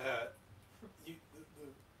apologize.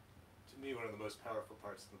 To me, one of the most powerful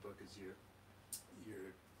parts of the book is you're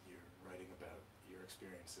writing about your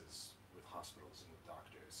experiences with hospitals and with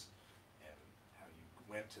doctors, and how you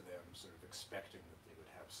went to them sort of expecting that they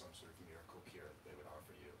would have some sort of miracle cure that they would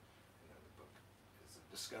offer you, and then the book is a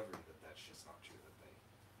discovery that that's just not true.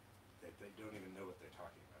 That they don't even know what they're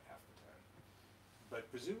talking about half the time. But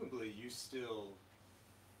presumably, you still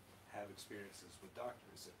have experiences with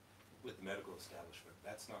doctors, with the medical establishment.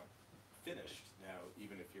 That's not finished now,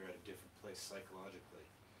 even if you're at a different place psychologically.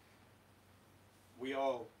 We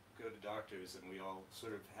all go to doctors and we all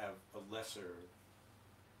sort of have a lesser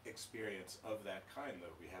experience of that kind,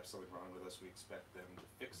 though. We have something wrong with us, we expect them to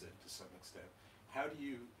fix it to some extent. How do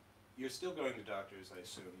you're still going to doctors, I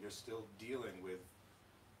assume, you're still dealing with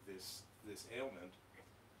this ailment.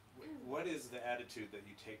 What is the attitude that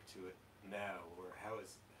you take to it now, or how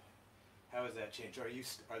has that changed?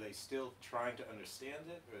 Are they still trying to understand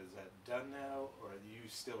it, or is that done now? Or are you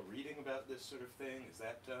still reading about this sort of thing? Is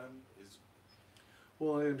that done?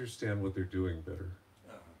 Well, I understand what they're doing better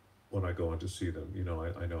when I go in to see them.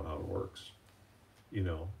 I know how it works.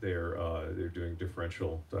 They're doing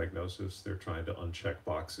differential diagnosis. They're trying to uncheck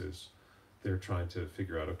boxes. They're trying to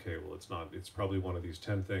figure out, okay, well, it's probably one of these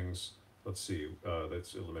 10 things. Let's see,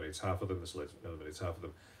 that eliminates half of them, this eliminates half of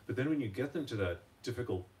them. But then when you get them to that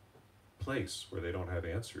difficult place where they don't have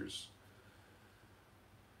answers,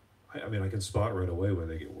 I mean, I can spot right away when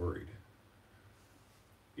they get worried.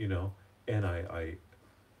 And I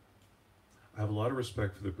have a lot of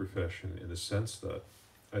respect for the profession in the sense that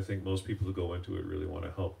I think most people who go into it really want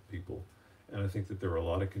to help people. And I think that there are a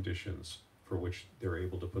lot of conditions for which they're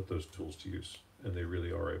able to put those tools to use, and they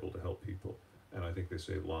really are able to help people. And I think they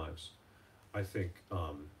save lives. I think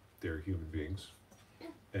they're human beings.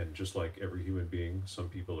 And just like every human being, some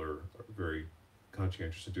people are very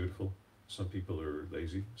conscientious and dutiful. Some people are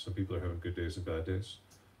lazy. Some people are having good days and bad days.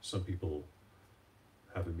 Some people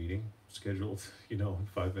have a meeting scheduled,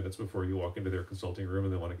 5 minutes before you walk into their consulting room,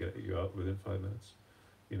 and they want to get you out within 5 minutes.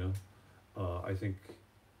 I think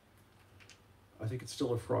it's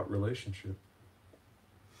still a fraught relationship.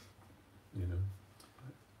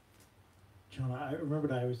 John, I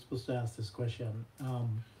remembered I was supposed to ask this question.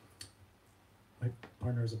 My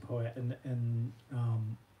partner is a poet, and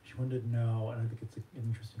she wanted to know, and I think it's an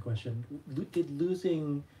interesting question. Did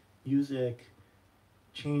losing music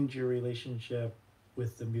change your relationship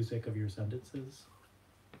with the music of your sentences?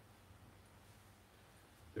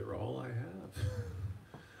 They're all I have.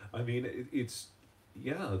 I mean,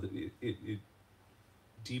 it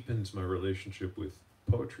deepens my relationship with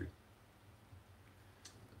poetry.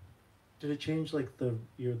 Did it change like the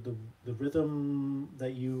rhythm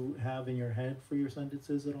that you have in your head for your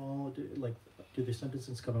sentences at all? Do the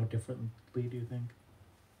sentences come out differently, do you think?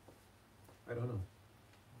 I don't know.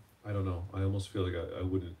 I don't know. I almost feel like I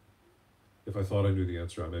wouldn't, if I thought I knew the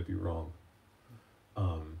answer, I might be wrong.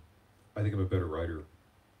 I think I'm a better writer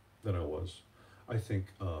than I was. I think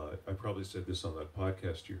I probably said this on that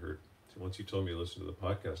podcast you heard. So once you told me to listen to the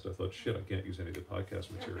podcast, I thought, shit, I can't use any of the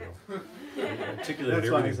podcast material. I articulated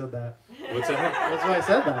That's why I everything. said that. What's that? That's why I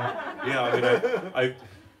said that. Yeah, I mean,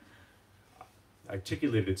 I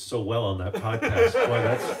articulated it so well on that podcast.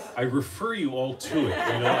 Boy, I refer you all to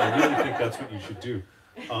it. You know, I really think that's what you should do.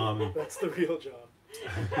 That's the real job.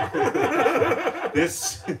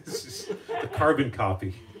 This is the carbon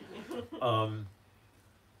copy.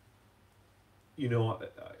 You know,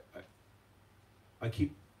 I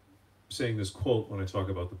keep saying this quote when I talk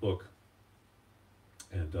about the book,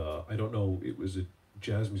 and I don't know, it was a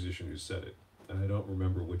jazz musician who said it, and I don't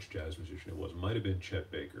remember which jazz musician it was. It might have been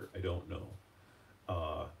Chet Baker. I don't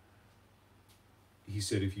know. He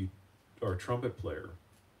said if you are a trumpet player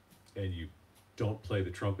and you don't play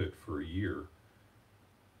the trumpet for a year,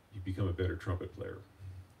 you become a better trumpet player.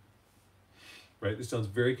 Right? This sounds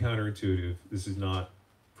very counterintuitive. This is not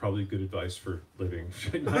probably good advice for living.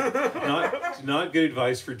 not good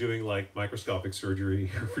advice for doing like microscopic surgery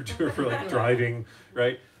or for like driving,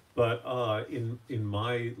 right? But in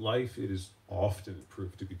my life, it is often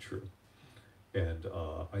proved to be true. And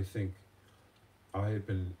I think I had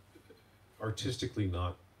been artistically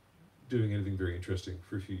not doing anything very interesting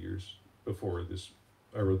for a few years before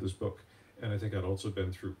I wrote this book. And I think I'd also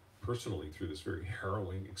been personally through this very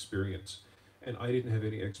harrowing experience. And I didn't have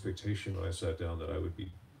any expectation when I sat down that I would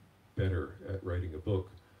be better at writing a book,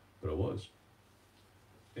 but I was.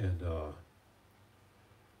 And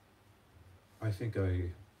I think I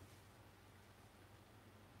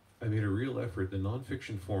made a real effort. The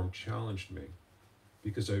nonfiction form challenged me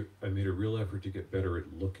because I made a real effort to get better at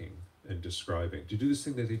looking and describing, to do this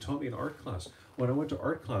thing that they taught me in art class. When I went to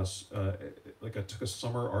art class, like I took a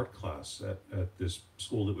summer art class at this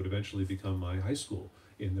school that would eventually become my high school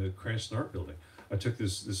in the Cranston Art Building. I took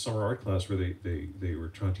this summer art class where they were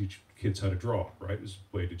trying to teach kids how to draw, right? It was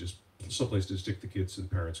a way to just, someplace to stick the kids so the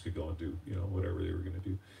parents could go and do, you know, whatever they were going to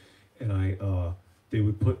do. And they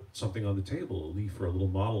would put something on the table, a leaf or a little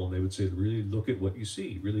model, and they would say, really look at what you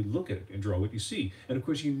see, really look at it and draw what you see. And of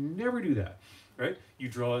course, you never do that, right? You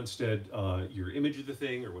draw instead your image of the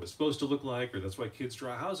thing or what it's supposed to look like, or that's why kids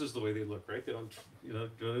draw houses the way they look, right? They don't, you know,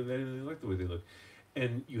 they like the way they look.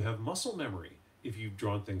 And you have muscle memory if you've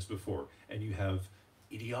drawn things before, and you have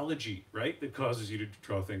ideology, right, that causes you to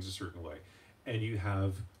draw things a certain way, and you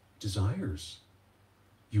have desires.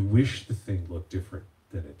 You wish the thing looked different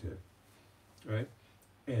than it did, right?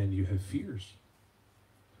 And you have fears,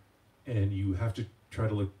 and you have to try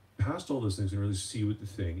to look past all those things and really see what the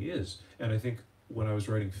thing is. And I think when I was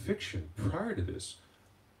writing fiction prior to this,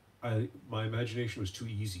 my imagination was too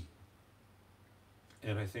easy,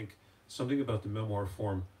 and I think something about the memoir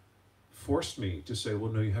form forced me to say,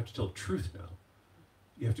 well, no, you have to tell the truth now.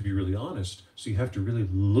 You have to be really honest, so you have to really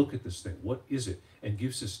look at this thing. What is it? And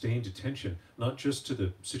give sustained attention, not just to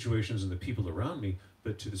the situations and the people around me,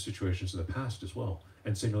 but to the situations in the past as well.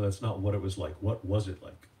 And say, no, that's not what it was like. What was it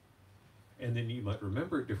like? And then you might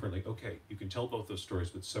remember it differently. Okay, you can tell both those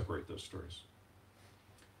stories, but separate those stories.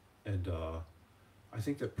 And I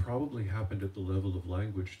think that probably happened at the level of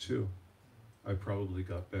language too. I probably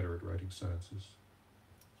got better at writing sentences.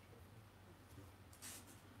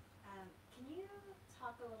 Can you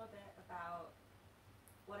talk a little bit about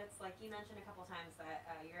what it's like? You mentioned a couple times that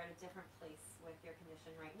you're at a different place with your condition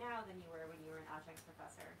right now than you were when you were an adjunct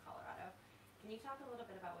professor in Colorado. Can you talk a little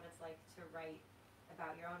bit about what it's like to write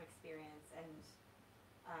about your own experience and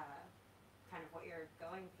kind of what you're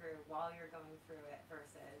going through while you're going through it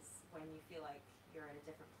versus when you feel like you're in a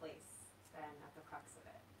different place than at the crux of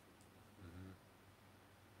it? Mm-hmm.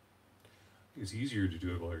 It's easier to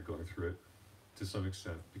do it while you're going through it to some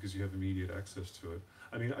extent because you have immediate access to it.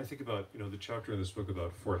 I mean, I think about, you know, the chapter in this book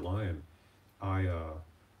about Fort Lyon. I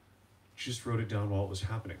just wrote it down while it was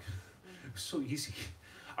happening. It was so easy.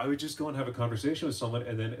 I would just go and have a conversation with someone,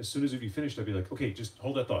 and then as soon as it'd be finished, I'd be like, okay, just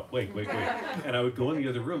hold that thought, wait. And I would go in the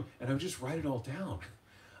other room, and I would just write it all down.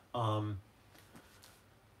 And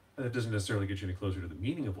that doesn't necessarily get you any closer to the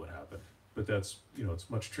meaning of what happened, but that's, you know, it's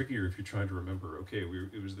much trickier if you're trying to remember, okay,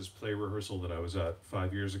 it was this play rehearsal that I was at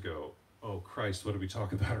 5 years ago. Oh, Christ, what did we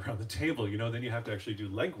talk about around the table? You know, then you have to actually do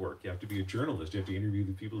legwork. You have to be a journalist. You have to interview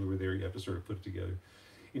the people who were there. You have to sort of put it together.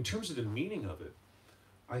 In terms of the meaning of it,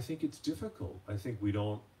 I think it's difficult. I think we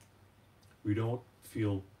don't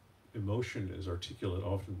feel emotion as articulate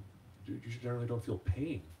often you generally don't feel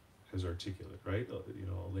pain as articulate, right? You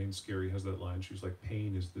know, Elaine Scarry has that line. She's like,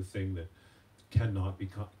 pain is the thing that cannot be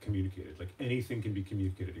communicated. Like anything can be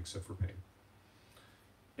communicated except for pain.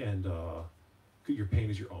 And your pain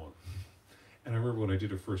is your own. And I remember when I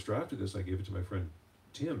did a first draft of this, I gave it to my friend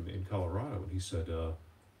Tim in Colorado, and he said,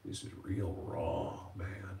 this is real raw,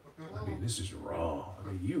 man. I mean, this is raw. I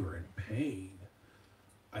mean, you are in pain.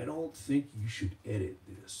 I don't think you should edit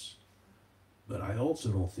this, but I also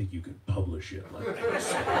don't think you can publish it like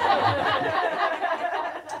this.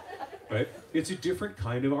 Right? It's a different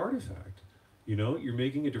kind of artifact. You know, you're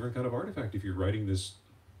making a different kind of artifact if you're writing this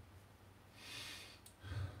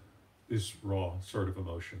raw sort of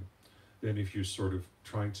emotion than if you're sort of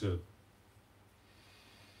trying to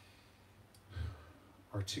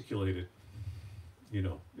articulate it, you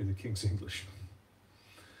know, in the King's English.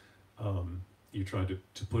 You're trying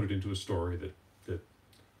to put it into a story that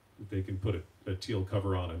they can put a teal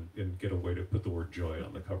cover on and get a way to put the word joy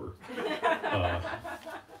on the cover.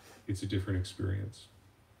 It's a different experience.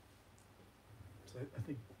 So I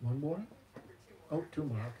think one more? Oh, two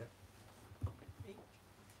more, okay.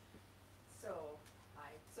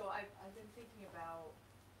 So I've been thinking about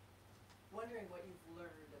wondering what you've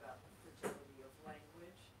learned about the fragility of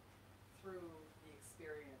language through the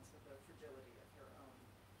experience of the fragility of your own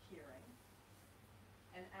hearing.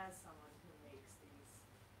 And as someone who makes these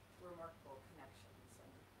remarkable connections and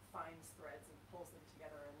finds threads and pulls them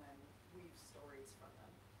together and then weaves stories from them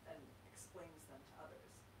and explains them to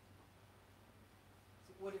others.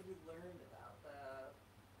 So what have you learned about the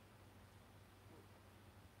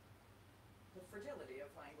fragility of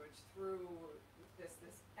language through this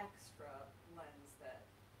extra lens that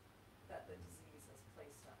the disease has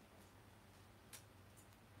placed on you?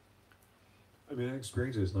 I mean, I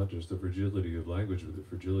experience it as not just the fragility of language, but the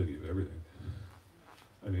fragility of everything.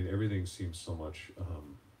 I mean, everything seems so much.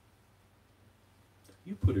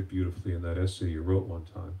 You put it beautifully in that essay you wrote one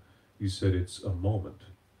time. You said it's a moment.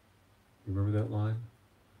 You remember that line?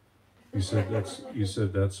 You said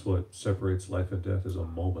that's what separates life and death is a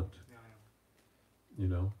moment. You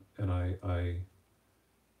know, and I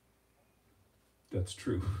that's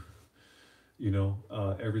true. You know,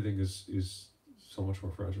 everything is so much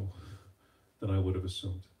more fragile than I would have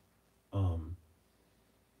assumed. And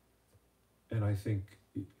I think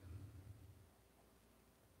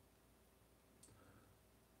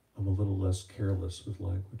I'm a little less careless with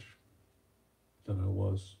language than I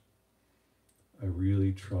was. I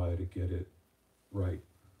really try to get it right.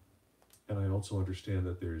 And I also understand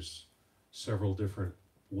that there's several different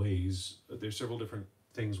ways, there's several different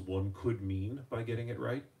things one could mean by getting it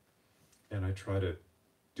right, and I try to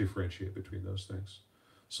differentiate between those things.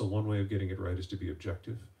 So one way of getting it right is to be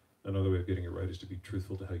objective. Another way of getting it right is to be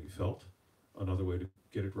truthful to how you felt. Another way to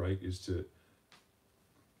get it right is to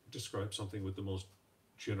describe something with the most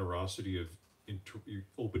generosity of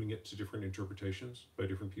opening it to different interpretations by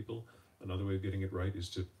different people. Another way of getting it right is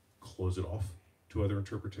to close it off to other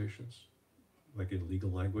interpretations, like in legal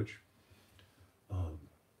language.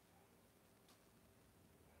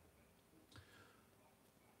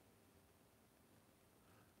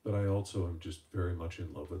 But I also am just very much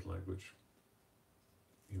in love with language,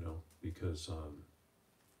 you know, because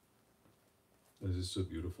this is so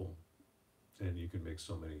beautiful, and you can make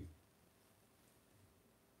so many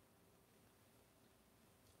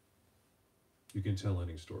you can tell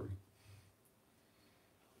any story,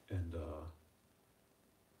 and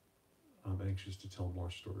I'm anxious to tell more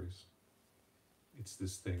stories. It's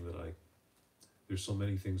this thing that there's so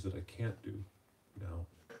many things that I can't do now,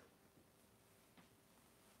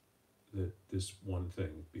 that this one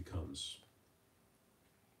thing becomes,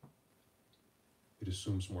 it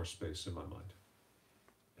assumes more space in my mind.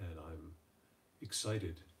 And I'm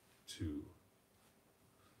excited to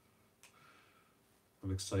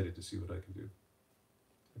see what I can do.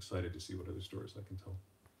 Excited to see what other stories I can tell.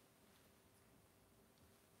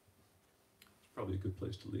 It's probably a good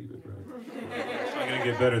place to leave it, right? It's not gonna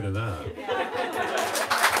get better than that.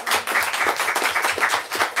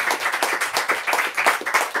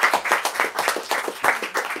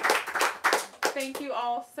 Thank you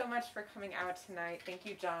all so much for coming out tonight. Thank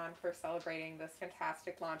you, John, for celebrating this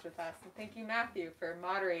fantastic launch with us. And thank you, Matthew, for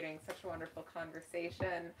moderating such a wonderful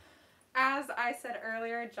conversation. As I said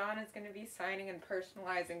earlier, John is going to be signing and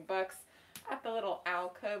personalizing books at the little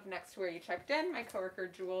alcove next to where you checked in. My coworker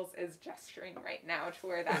Jules is gesturing right now to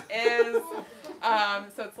where that is.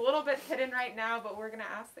 So it's a little bit hidden right now, but we're going to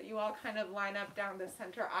ask that you all kind of line up down the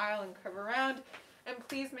center aisle and curve around. And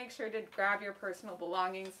please make sure to grab your personal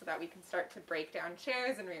belongings so that we can start to break down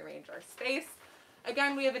chairs and rearrange our space.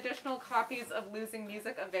 Again, we have additional copies of Losing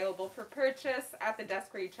Music available for purchase at the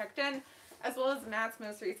desk where you checked in, as well as Matt's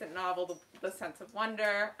most recent novel, The Sense of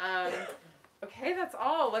Wonder. Okay, that's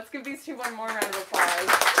all. Let's give these two one more round of applause.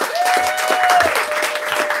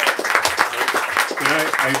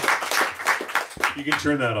 You can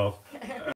turn that off.